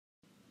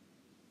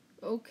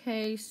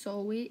Okay,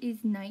 so it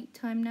is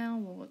nighttime now.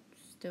 Well,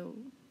 it's still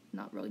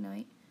not really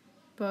night.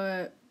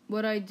 But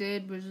what I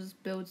did was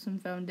just build some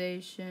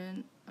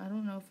foundation. I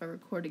don't know if I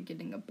recorded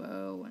getting a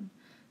bow and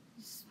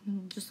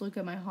just look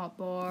at my hot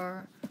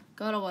bar.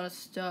 Got a lot of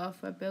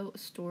stuff. I built a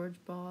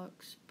storage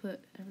box, put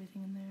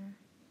everything in there.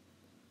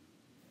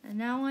 And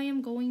now I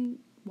am going,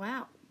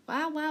 wow.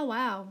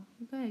 Wow.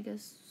 Okay, I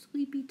guess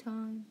sleepy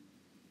time.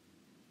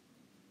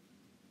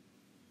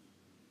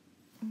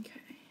 Okay.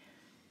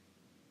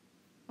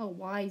 Oh,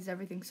 why is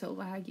everything so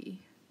laggy?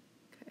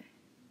 Okay.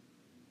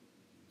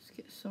 Let's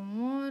get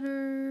some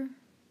water.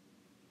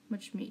 How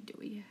much meat do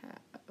we have?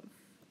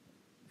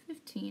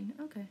 15.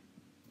 Okay.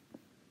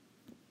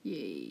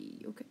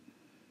 Yay. Okay.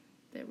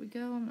 There we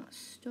go. I'm not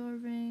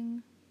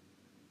starving.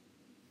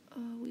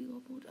 We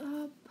leveled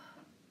up.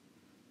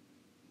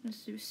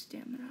 Let's do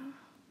stamina.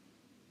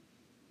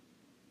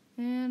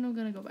 And I'm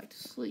gonna go back to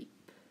sleep.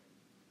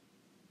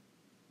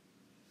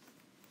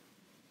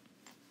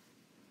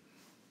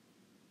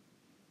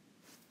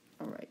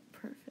 Alright,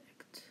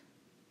 perfect.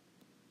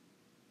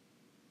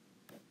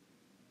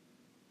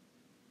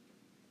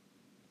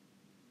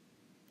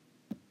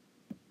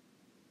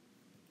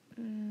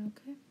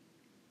 Okay.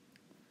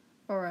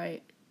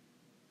 Alright.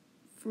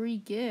 Free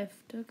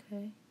gift,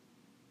 okay.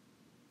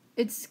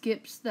 It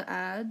skips the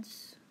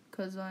ads,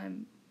 because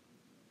I'm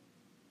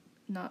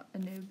not a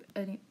noob.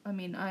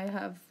 I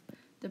have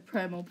the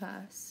Primal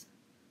Pass.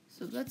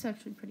 So that's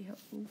actually pretty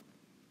helpful.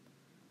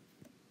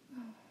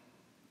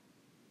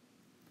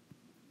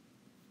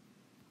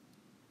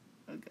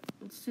 Okay,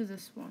 let's do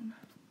this one.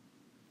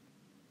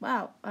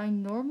 Wow, I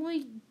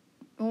normally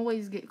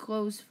always get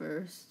clothes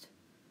first.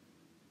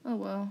 Oh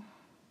well.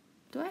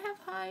 Do I have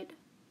hide?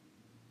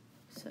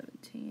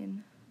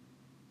 17.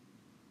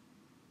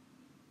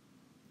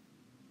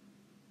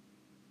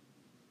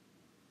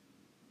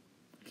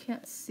 I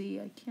can't see.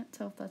 I can't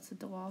tell if that's a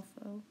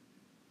Dilopho.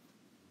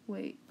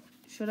 Wait.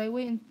 Should I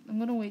wait? I'm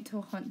gonna wait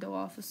till hunt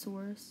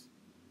Dilophosaurus.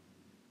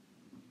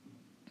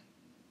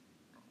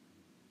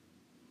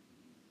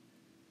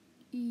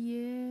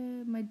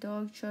 Yeah, my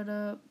dog shut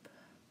up.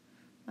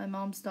 My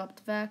mom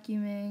stopped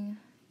vacuuming.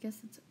 I guess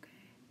it's okay.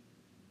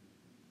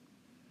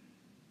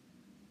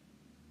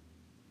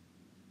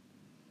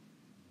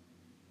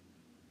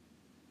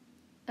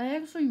 I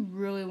actually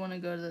really want to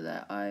go to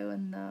that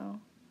island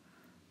though.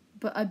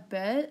 But I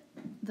bet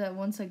that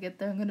once I get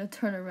there, I'm gonna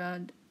turn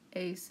around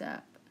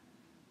ASAP.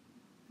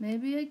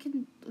 Maybe I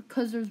can,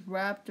 because there's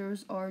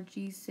Raptors,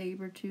 RG,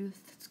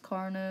 Sabertooth,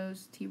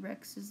 Carnos,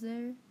 T-Rex is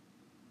there.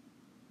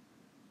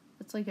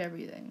 That's like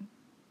everything.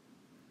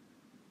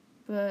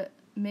 But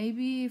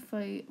maybe if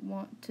I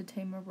want to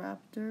tame a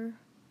raptor,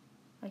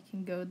 I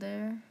can go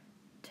there,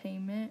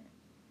 tame it,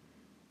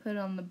 put it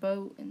on the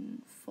boat,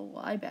 and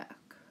fly back.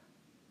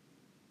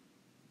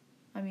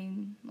 I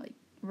mean, like,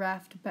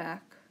 raft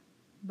back,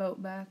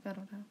 boat back, I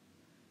don't know.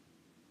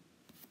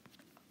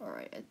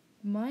 Alright, I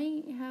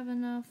might have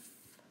enough.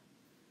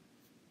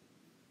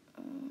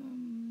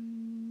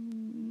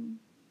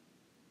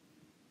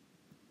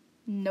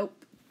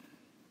 Nope.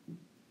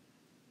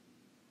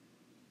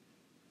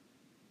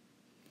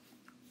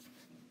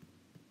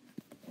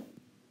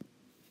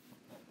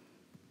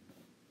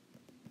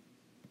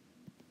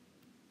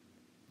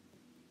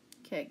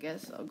 Okay, I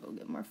guess I'll go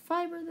get more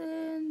fiber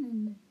then,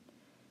 and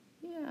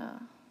yeah.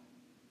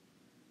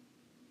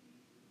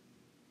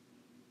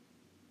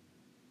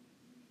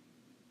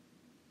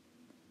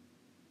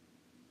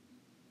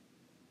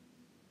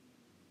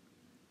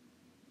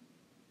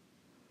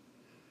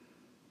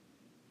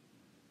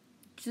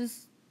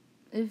 Just,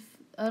 if,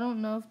 I don't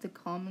know if the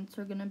comments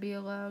are gonna be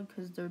allowed,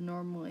 because they're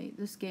normally,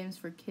 this game's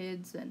for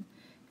kids, and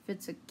if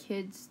it's a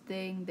kids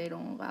thing, they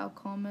don't allow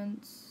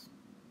comments.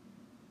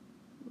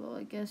 Well,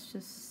 I guess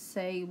just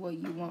say what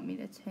you want me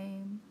to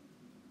tame.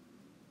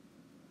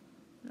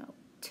 And I'll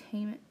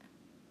tame it.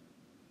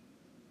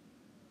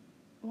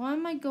 Why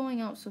am I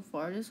going out so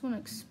far? I just want to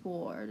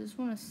explore. I just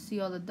want to see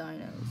all the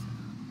dinos.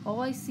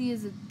 All I see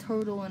is a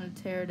turtle and a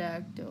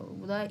pterodactyl.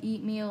 Will that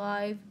eat me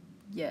alive?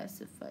 Yes,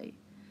 if I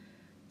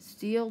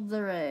steal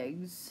their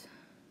eggs.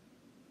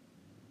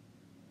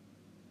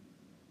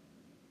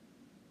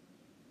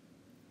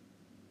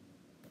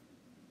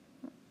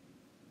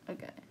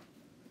 Okay.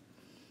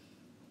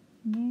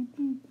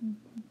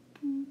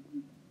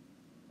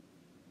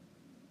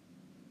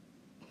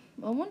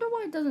 I wonder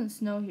why it doesn't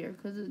snow here,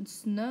 because it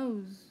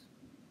snows.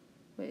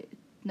 Wait,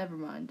 never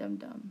mind, I'm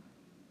dumb.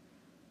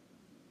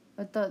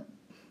 I thought,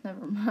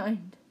 never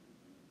mind.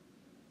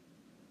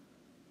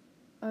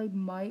 I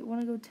might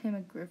want to go tame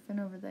a griffin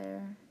over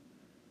there.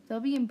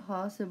 That'll be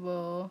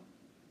impossible.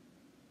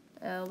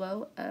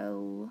 LOL.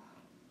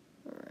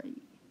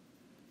 Alright.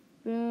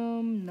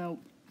 Boom,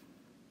 nope.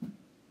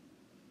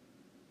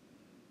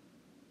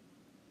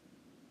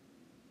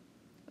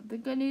 I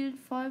think I needed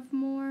 5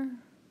 more.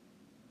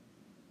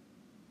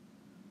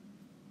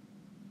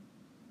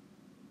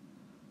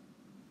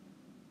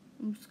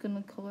 I'm just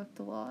gonna collect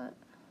a lot.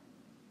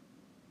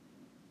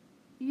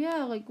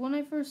 Yeah, like when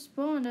I first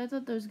spawned, I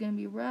thought there was gonna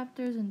be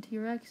raptors and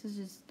T-Rexes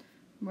just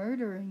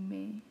murdering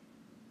me.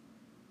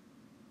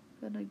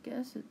 But I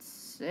guess it's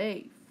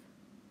safe.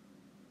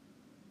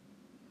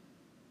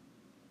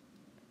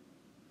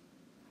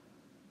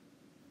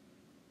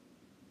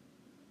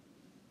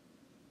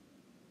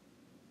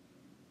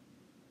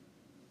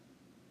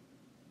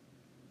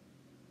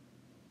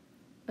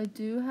 I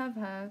do have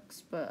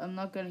hacks, but I'm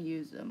not gonna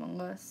use them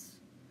unless,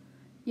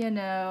 you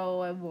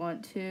know, I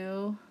want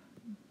to.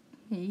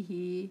 Hee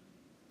hee.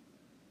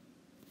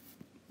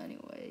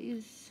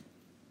 Anyways.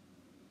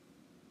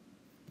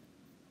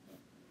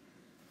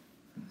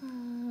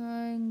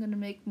 I'm gonna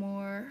make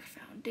more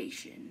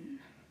foundation.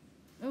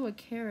 Oh, a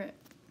carrot.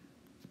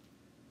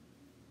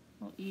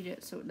 I'll eat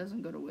it so it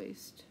doesn't go to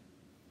waste.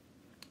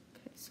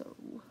 Okay, so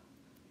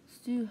let's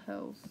do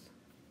health.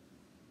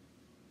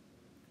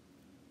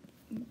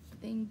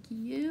 Thank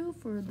you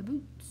for the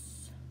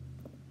boots.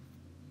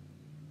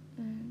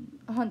 And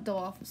hunt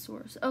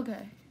Dilophosaurus.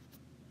 Okay.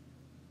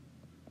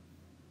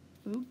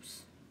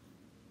 Oops.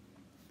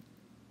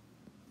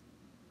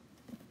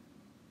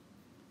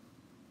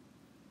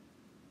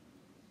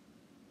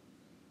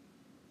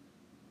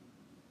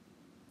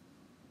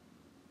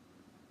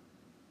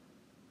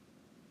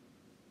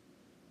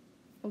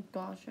 Oh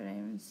gosh, I didn't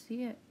even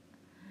see it.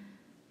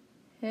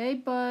 Hey,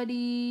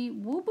 buddy.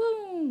 Woo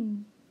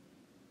boom.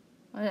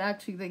 I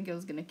actually think it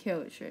was gonna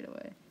kill it straight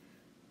away.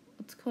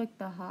 Let's collect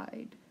the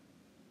hide.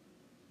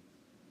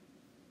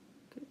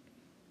 Okay.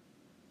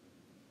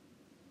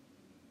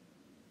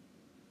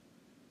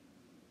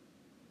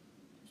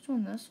 Just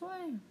one this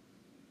way?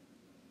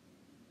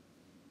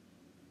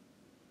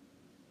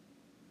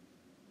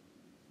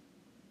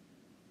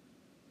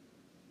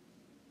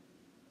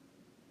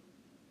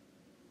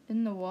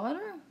 In the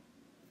water?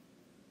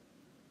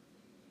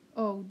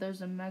 Oh,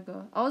 there's a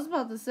mega. I was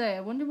about to say,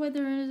 I wonder why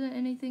there isn't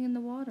anything in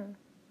the water.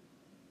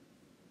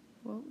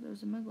 Well,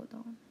 there's a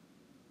megalodon.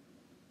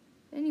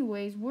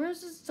 Anyways,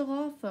 where's this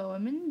Dilopho?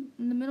 I'm in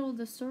the middle of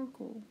the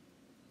circle.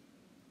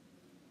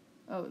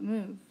 Oh, it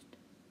moved.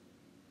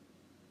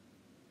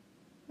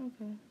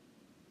 Okay.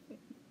 Wait.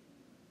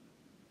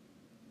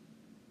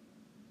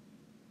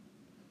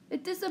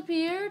 It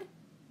disappeared?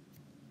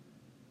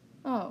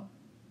 Oh.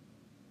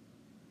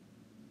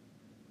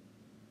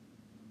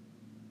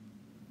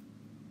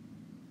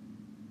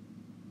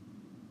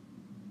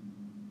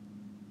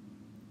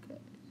 Okay.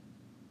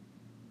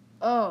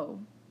 Oh.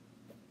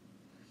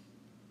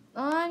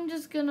 I'm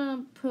just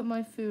gonna put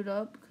my food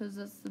up because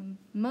that's the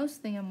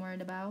most thing I'm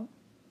worried about.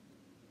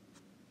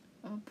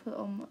 I'll put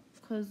on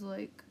because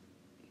like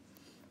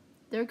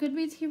there could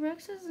be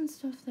T-Rexes and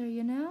stuff there,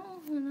 you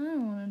know, and I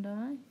don't want to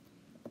die.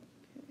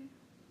 Okay.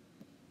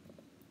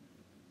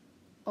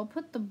 I'll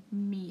put the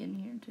meat in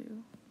here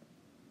too.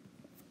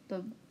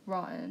 The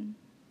rotten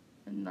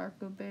and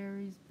narco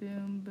berries.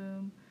 Boom,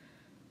 boom.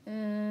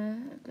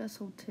 I guess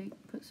I'll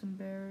put some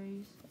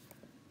berries.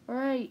 All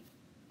right.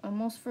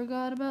 Almost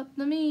forgot about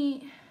the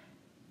meat.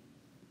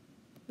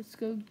 Let's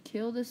go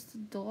kill this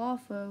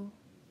Dilopho.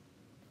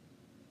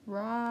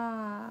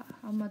 Rah!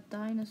 I'm a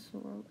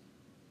dinosaur.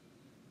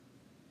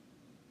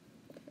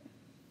 Okay.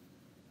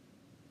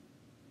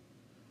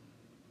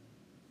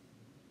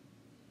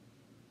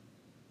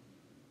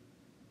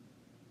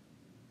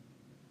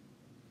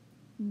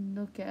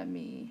 Look at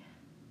me.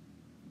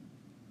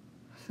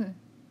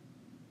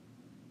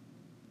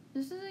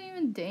 This isn't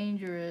even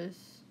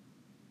dangerous.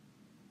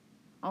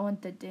 I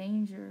want the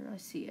danger. I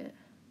see it.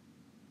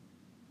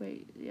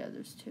 Wait, yeah,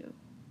 there's two.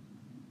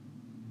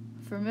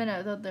 For a minute,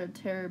 I thought they were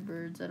terror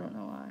birds. I don't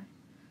know why.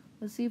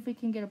 Let's see if we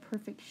can get a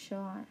perfect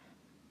shot.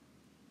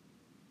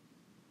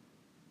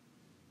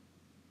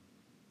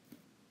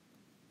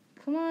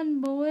 Come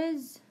on,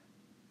 boys.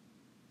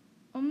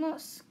 I'm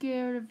not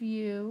scared of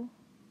you.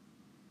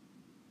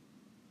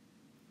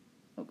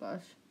 Oh,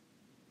 gosh.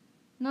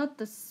 Not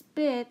the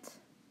spit.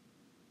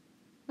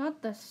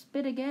 Not the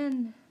spit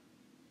again.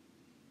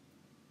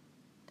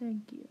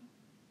 Thank you.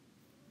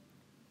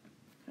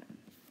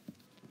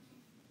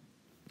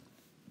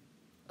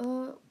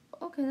 Okay.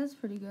 Okay, that's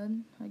pretty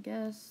good, I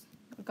guess.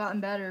 I've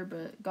gotten better,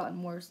 but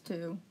gotten worse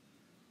too.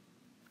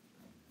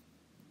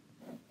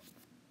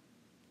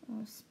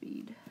 Oh,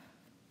 speed.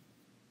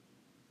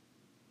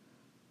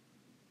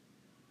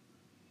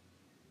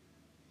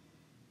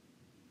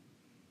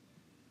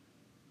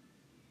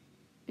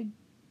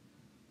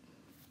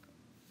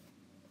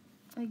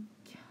 I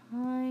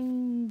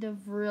kind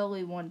of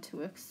really want to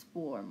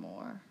explore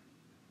more.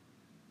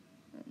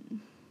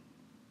 And,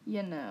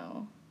 you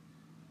know,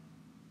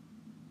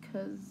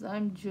 because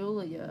I'm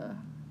Julia.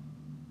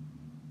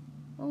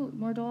 Oh,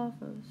 more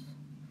Dilophos.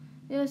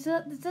 Yeah, is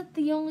that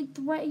the only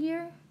threat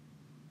here?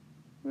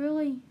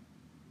 Really?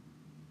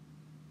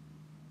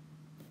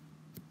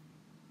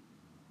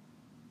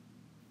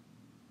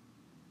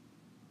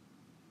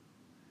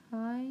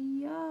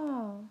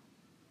 Hi-ya.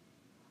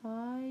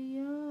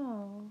 Hi-ya.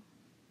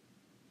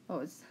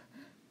 Oh,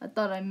 I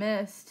thought I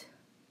missed.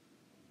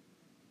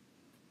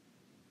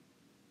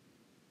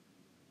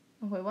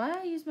 Oh, wait, why did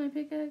I use my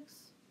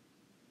pickaxe?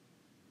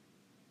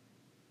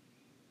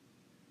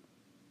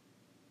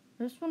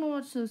 I just want to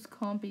watch those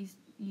compies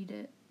eat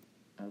it.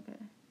 Okay.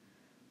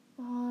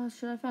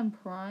 Should I find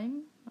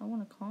Prime? I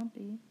want a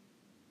compy.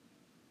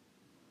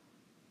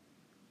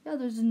 Yeah,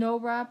 there's no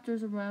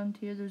raptors around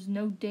here. There's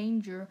no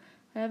danger.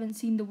 I haven't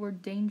seen the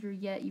word danger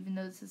yet, even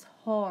though this is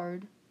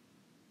hard.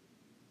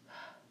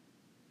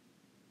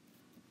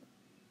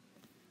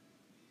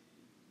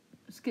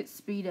 Let's get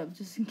speed up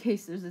just in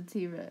case there's a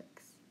T-Rex.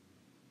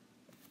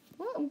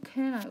 What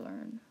can I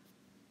learn?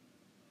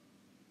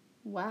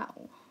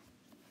 Wow.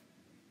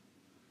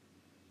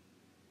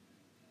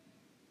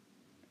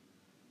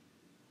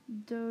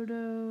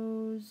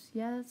 Dodos.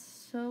 Yeah, that's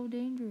so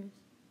dangerous.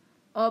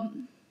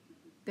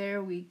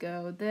 There we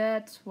go.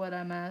 That's what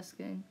I'm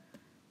asking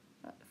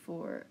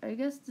for. I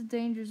guess the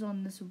danger's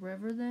on this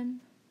river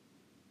then.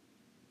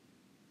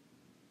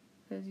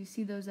 Because you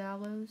see those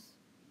aloes?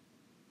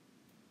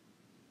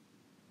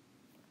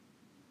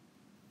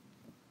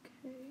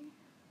 Okay.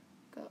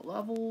 Got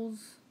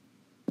levels.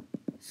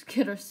 Let's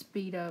get our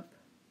speed up.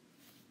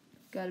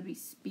 Gotta be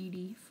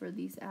speedy for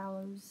these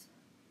aloes.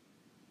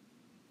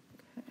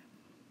 Okay.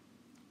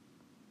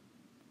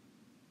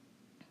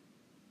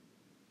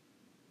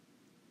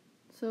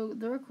 So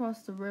they're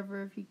across the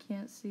river if you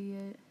can't see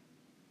it.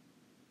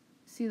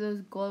 See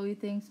those glowy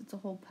things? It's a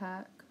whole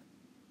pack.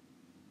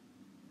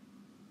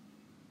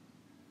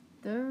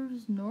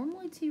 There's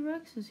normally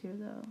T-Rexes here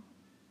though.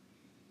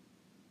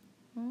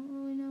 I don't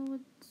really know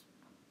what's...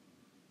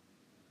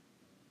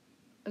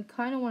 I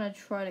kind of want to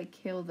try to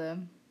kill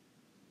them.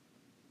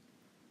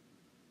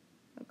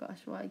 Oh gosh,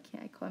 why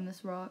can't I climb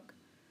this rock?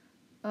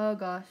 Oh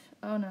gosh,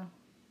 oh no.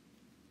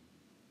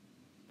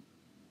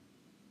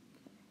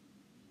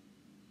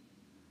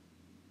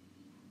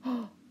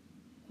 Okay.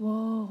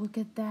 Whoa, look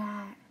at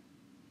that.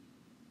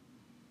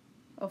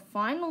 Oh,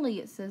 finally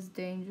it says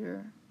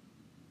danger.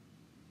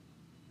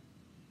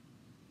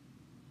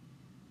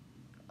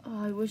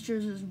 Oh, I wish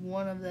there's just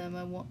one of them.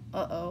 I want...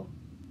 Uh-oh.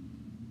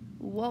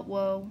 What?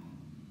 Whoa.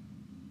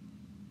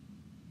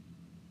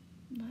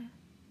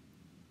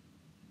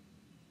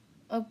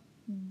 Oh,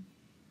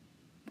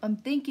 I'm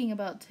thinking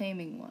about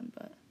taming one,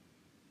 but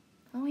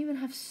I don't even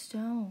have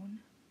stone.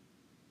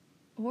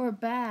 Or a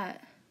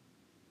bat.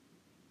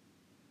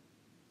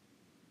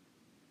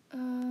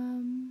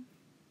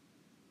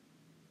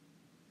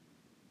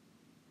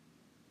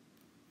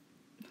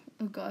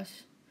 Oh gosh.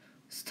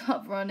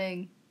 Stop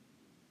running.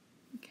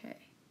 Okay.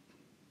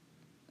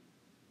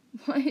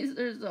 Why is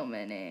there so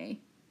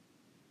many?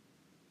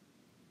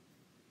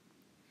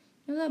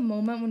 You know that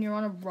moment when you're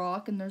on a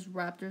rock and there's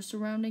raptors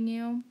surrounding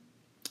you?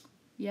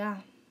 Yeah.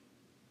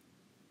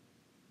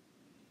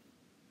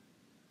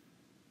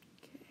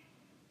 Okay.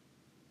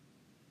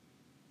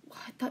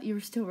 I thought you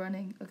were still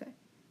running. Okay.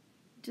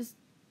 Just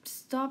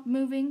stop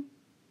moving.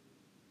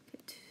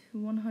 Okay,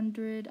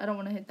 100. I don't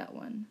want to hit that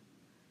one.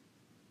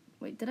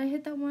 Wait, did I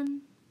hit that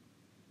one?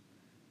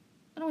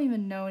 I don't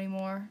even know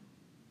anymore.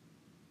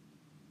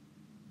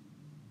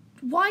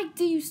 Why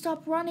do you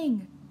stop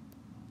running?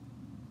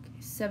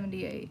 Okay,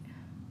 78.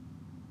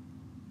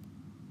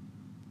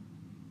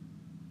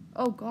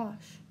 Oh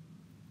gosh.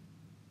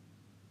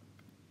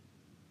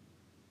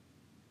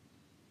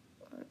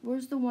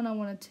 Where's the one I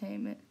want to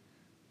tame it?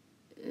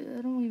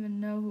 I don't even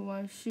know who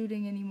I'm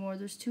shooting anymore.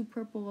 There's two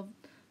purple of...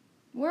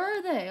 Where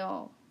are they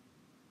all?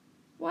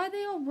 Why are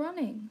they all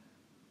running?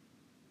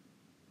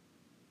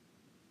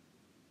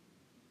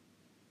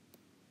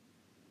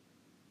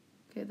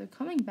 Okay, they're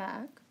coming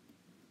back.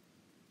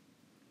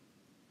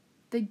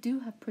 They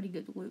do have pretty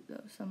good loot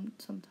though,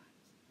 sometimes.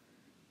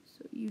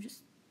 So you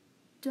just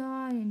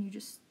die and you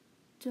just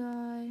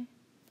die.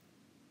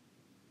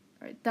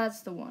 Alright,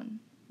 that's the one,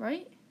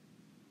 right?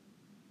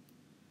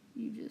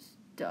 You just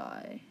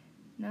die.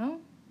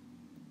 No?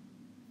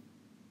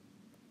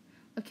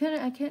 I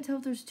can't tell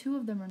if there's two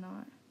of them or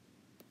not.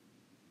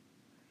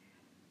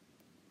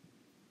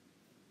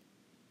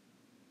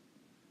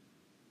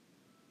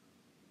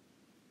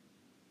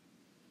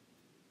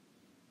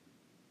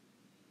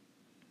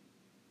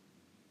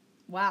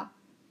 Wow.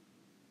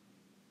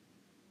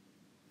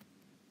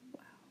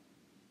 Wow.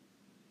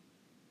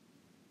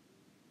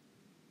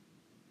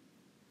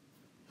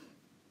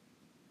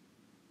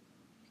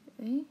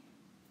 Okay.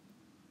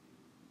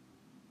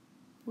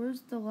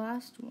 Where's the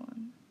last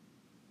one?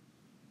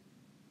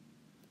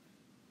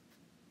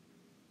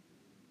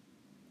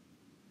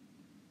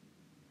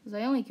 Because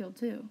I only killed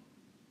two.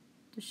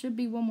 There should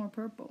be one more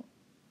purple.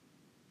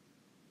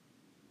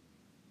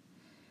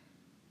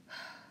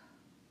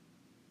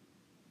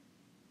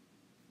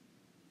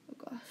 Oh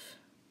gosh.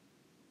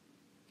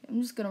 Okay,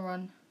 I'm just gonna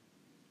run.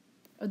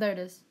 Oh, there it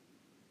is.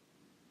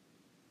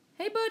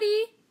 Hey,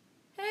 buddy!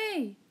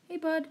 Hey! Hey,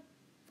 bud.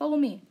 Follow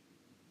me.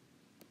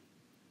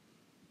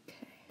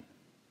 Okay.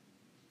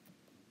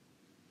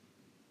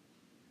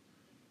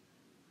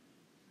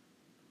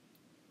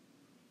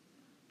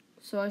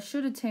 So I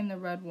should have tamed the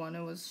red one.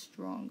 It was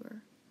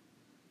stronger.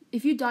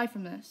 If you die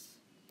from this,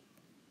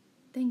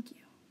 thank you.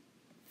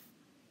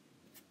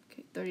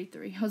 Okay,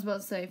 33. I was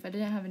about to say, if I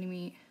didn't have any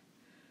meat.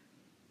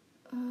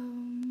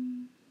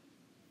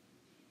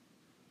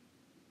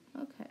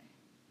 Okay.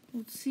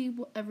 Let's see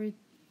what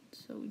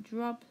so we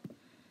drop.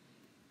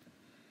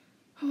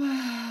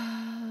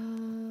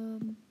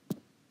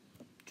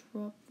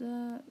 Drop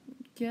that.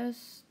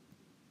 Guess.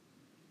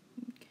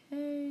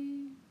 Okay.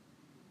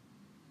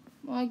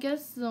 Well, I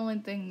guess the only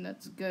thing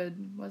that's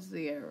good was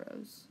the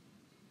arrows.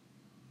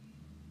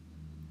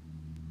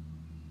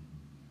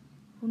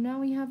 Well, now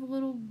we have a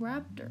little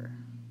raptor.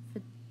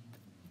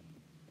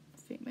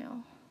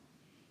 Female.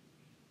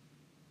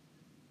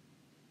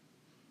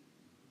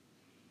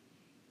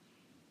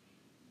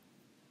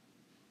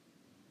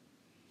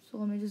 So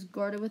let me just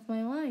guard it with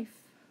my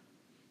life.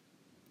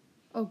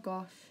 Oh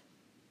gosh.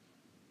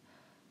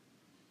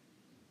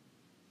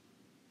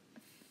 I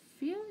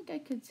feel like I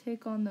could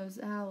take on those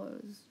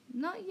aloes.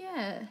 Not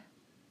yet.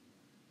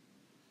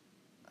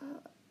 I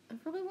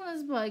really want a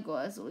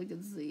spyglass so we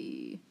can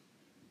see.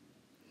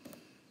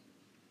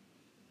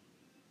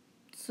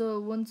 So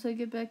once I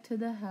get back to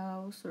the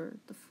house or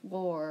the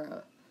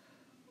floor,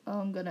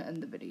 I'm gonna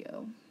end the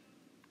video.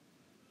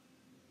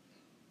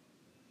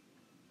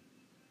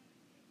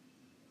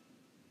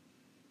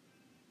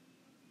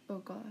 Oh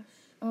gosh.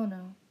 Oh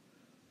no.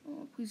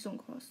 Oh, please don't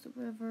cross the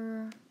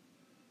river.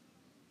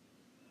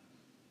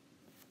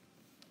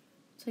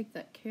 Take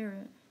that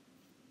carrot.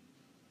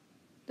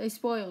 They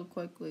spoil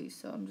quickly,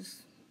 so I'm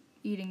just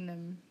eating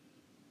them.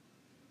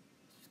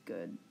 It's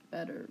good,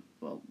 better,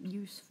 well,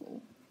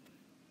 useful.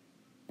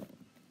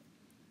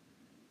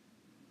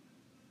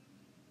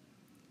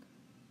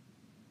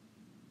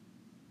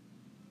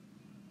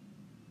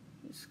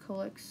 Just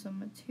collect some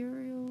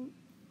material.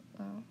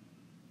 Oh.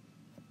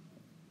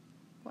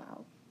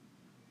 Wow.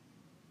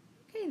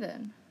 Okay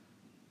then.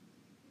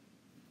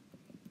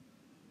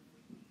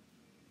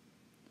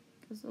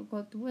 Guess I'll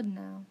collect wood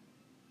now.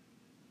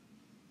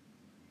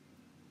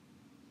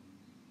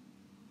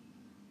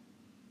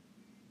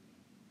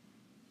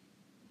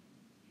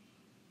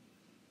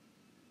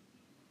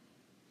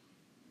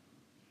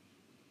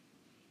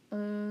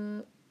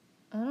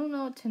 I don't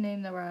know what to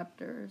name the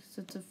raptor,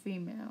 so it's a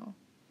female.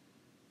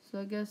 So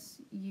I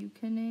guess you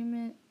can name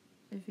it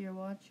if you're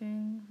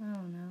watching. I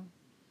don't know.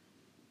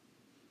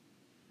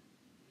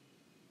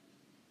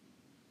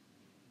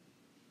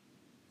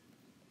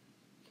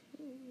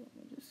 Okay, let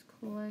me just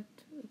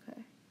collect.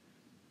 Okay.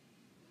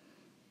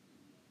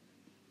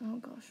 Oh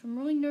gosh, I'm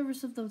really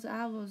nervous of those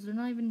aloes. They're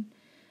not even...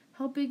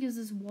 How big is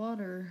this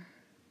water?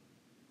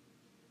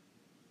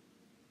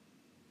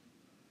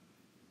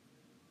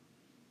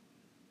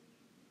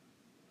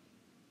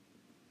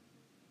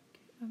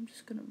 Okay, I'm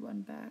just gonna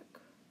run back.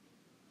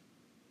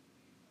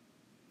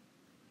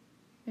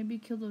 Maybe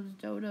kill those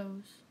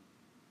dodos.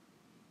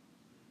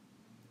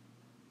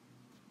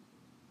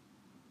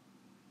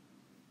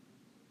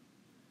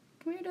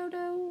 Come here,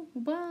 dodo.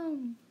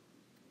 Bam.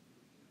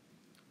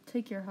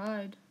 Take your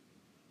hide.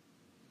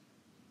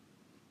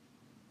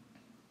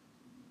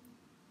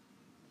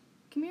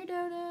 Come here,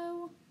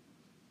 dodo.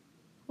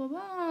 Bang.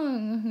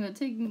 I'm gonna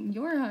take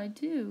your hide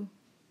too.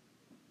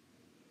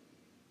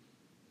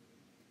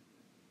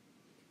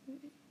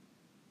 Okay.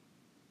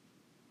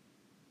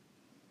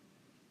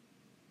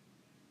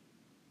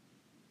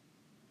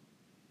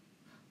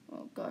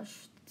 Oh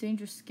gosh,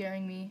 danger's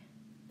scaring me.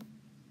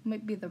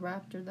 Might be the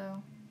raptor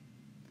though.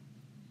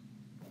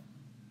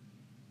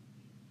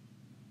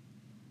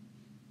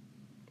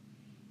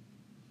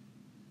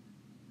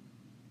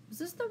 Is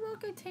this the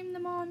rock I tamed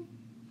them on?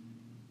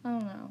 I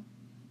don't know.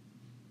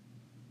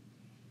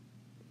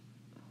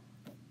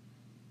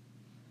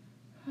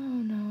 Oh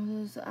no,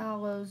 those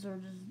aloes are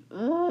just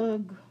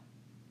ugh.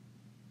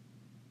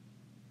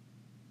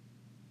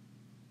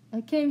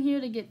 I came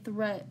here to get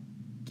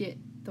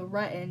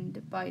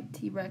threatened by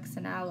T-Rex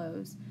and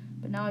aloes,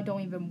 but now I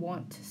don't even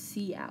want to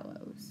see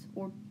aloes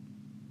or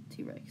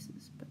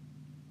T-Rexes. But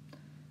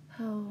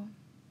oh,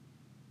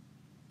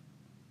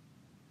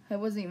 I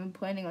wasn't even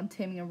planning on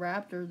taming a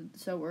raptor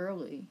so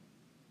early.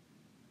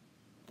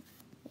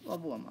 What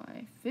level am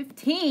I?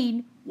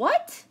 15?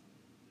 What?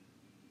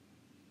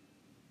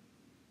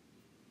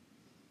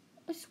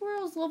 I swear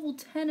I was level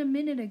 10 a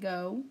minute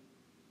ago.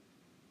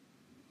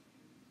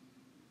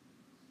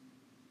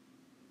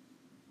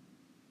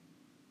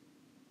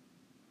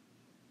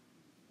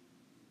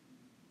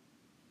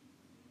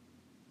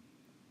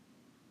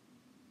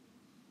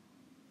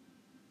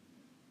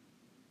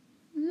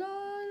 La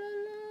la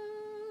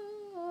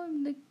la,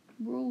 I'm the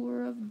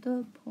ruler of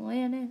the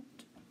planet.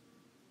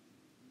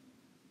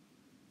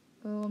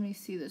 Oh, let me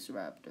see this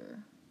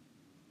raptor.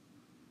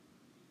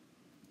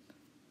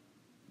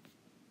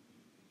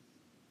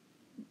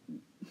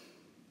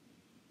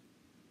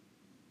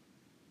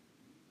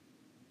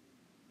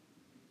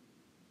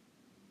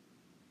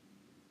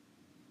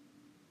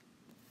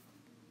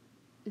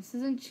 This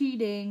isn't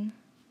cheating.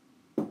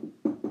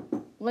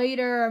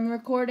 Later, I'm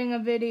recording a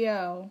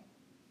video.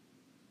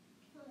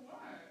 For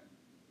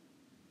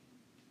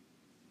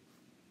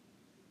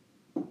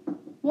what?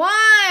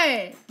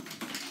 What?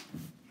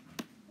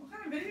 What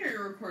kind of video are you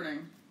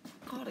recording?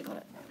 God, I got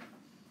it.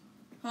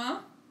 Huh?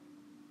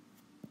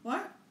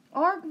 What?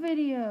 ARC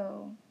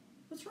video.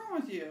 What's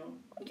wrong with you?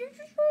 You're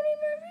just ruining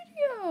my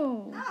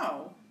video.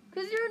 No.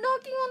 Because you're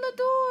knocking on the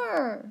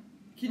door.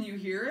 Can you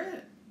hear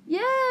it?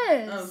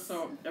 Yes. Oh,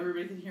 so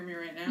everybody can hear me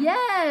right now?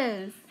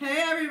 Yes.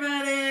 Hey,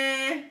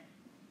 everybody.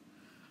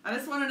 I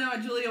just want to know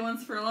what Julia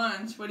wants for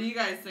lunch. What do you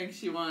guys think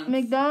she wants?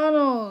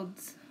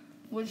 McDonald's.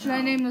 What should I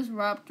No. name this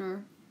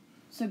raptor?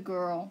 It's a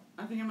girl.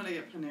 I think I'm going to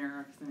get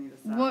Panera because I need a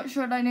salad. What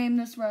should I name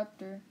this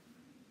raptor?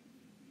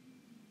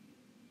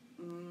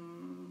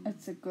 Mm,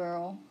 It's a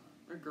girl.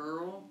 a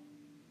girl?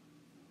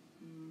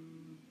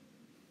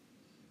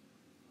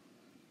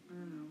 I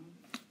don't know.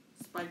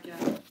 Spike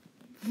it.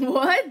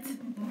 What?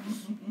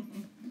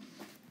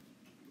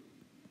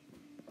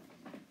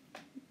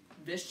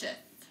 Vicious.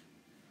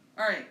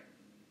 Alright.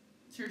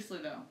 Seriously,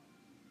 though.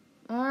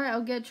 Alright,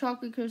 I'll get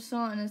chocolate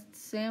croissant and a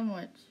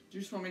sandwich. Do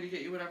you just want me to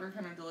get you whatever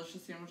kind of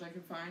delicious sandwich I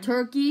can find?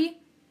 Turkey,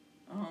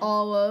 Uh-huh.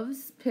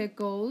 olives,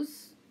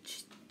 pickles,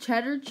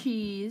 cheddar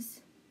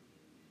cheese.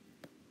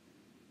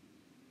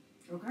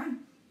 Okay.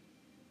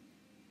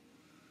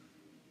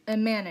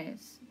 And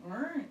mayonnaise.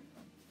 Alright.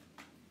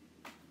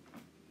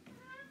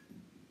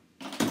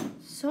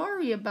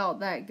 Sorry about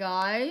that,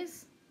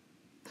 guys.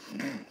 How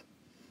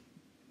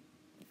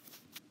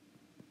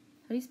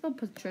do you spell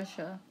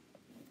Patricia?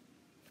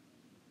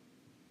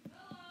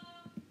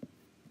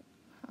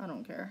 I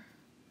don't care.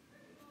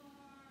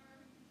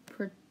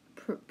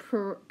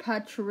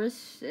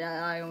 Patricia.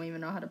 I don't even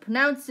know how to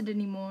pronounce it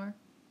anymore.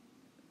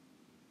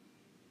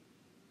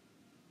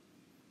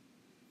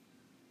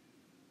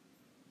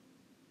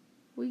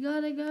 We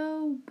gotta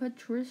go,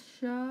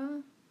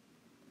 Patricia.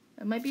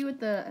 It might be with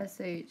the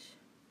SH.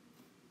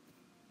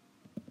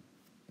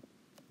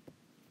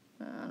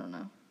 I don't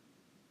know.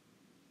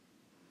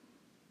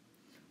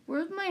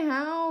 Where's my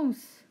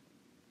house?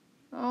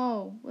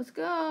 Oh, let's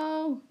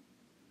go.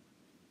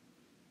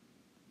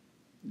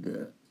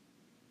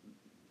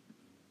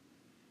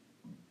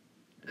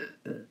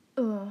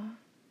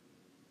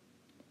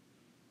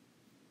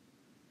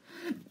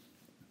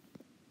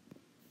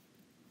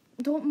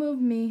 Don't move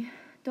me.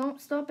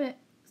 Don't stop it.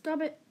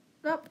 Stop it.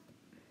 Stop.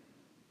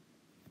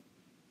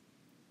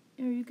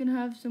 Here, you can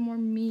have some more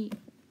meat.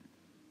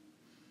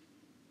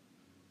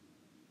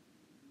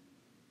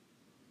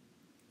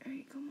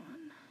 Alright, come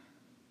on.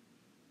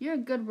 You're a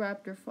good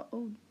raptor.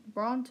 Oh,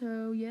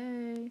 Bronto,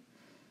 yay.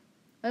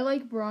 I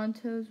like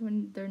Brontos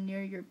when they're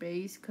near your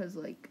base, because,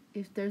 like,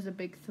 if there's a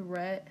big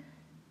threat,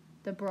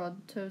 the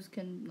Brontos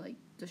can, like,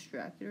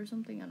 distract it or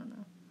something. I don't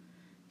know.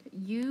 Okay,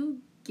 you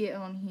get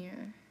on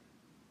here.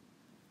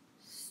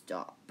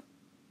 Stop.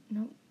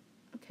 No.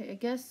 Okay, I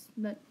guess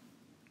that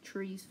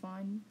tree's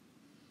fine.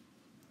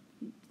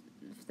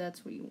 If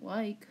that's what you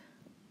like.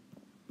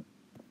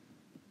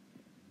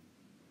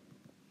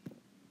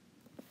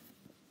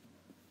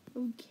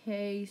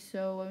 Okay,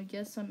 so I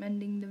guess I'm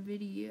ending the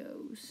video.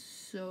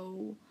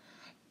 So,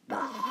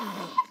 bye.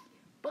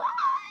 Bye.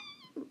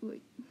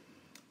 Wait.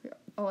 Here,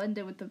 I'll end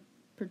it with the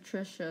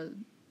Patricia.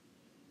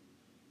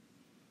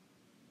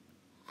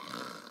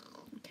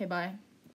 Okay, bye.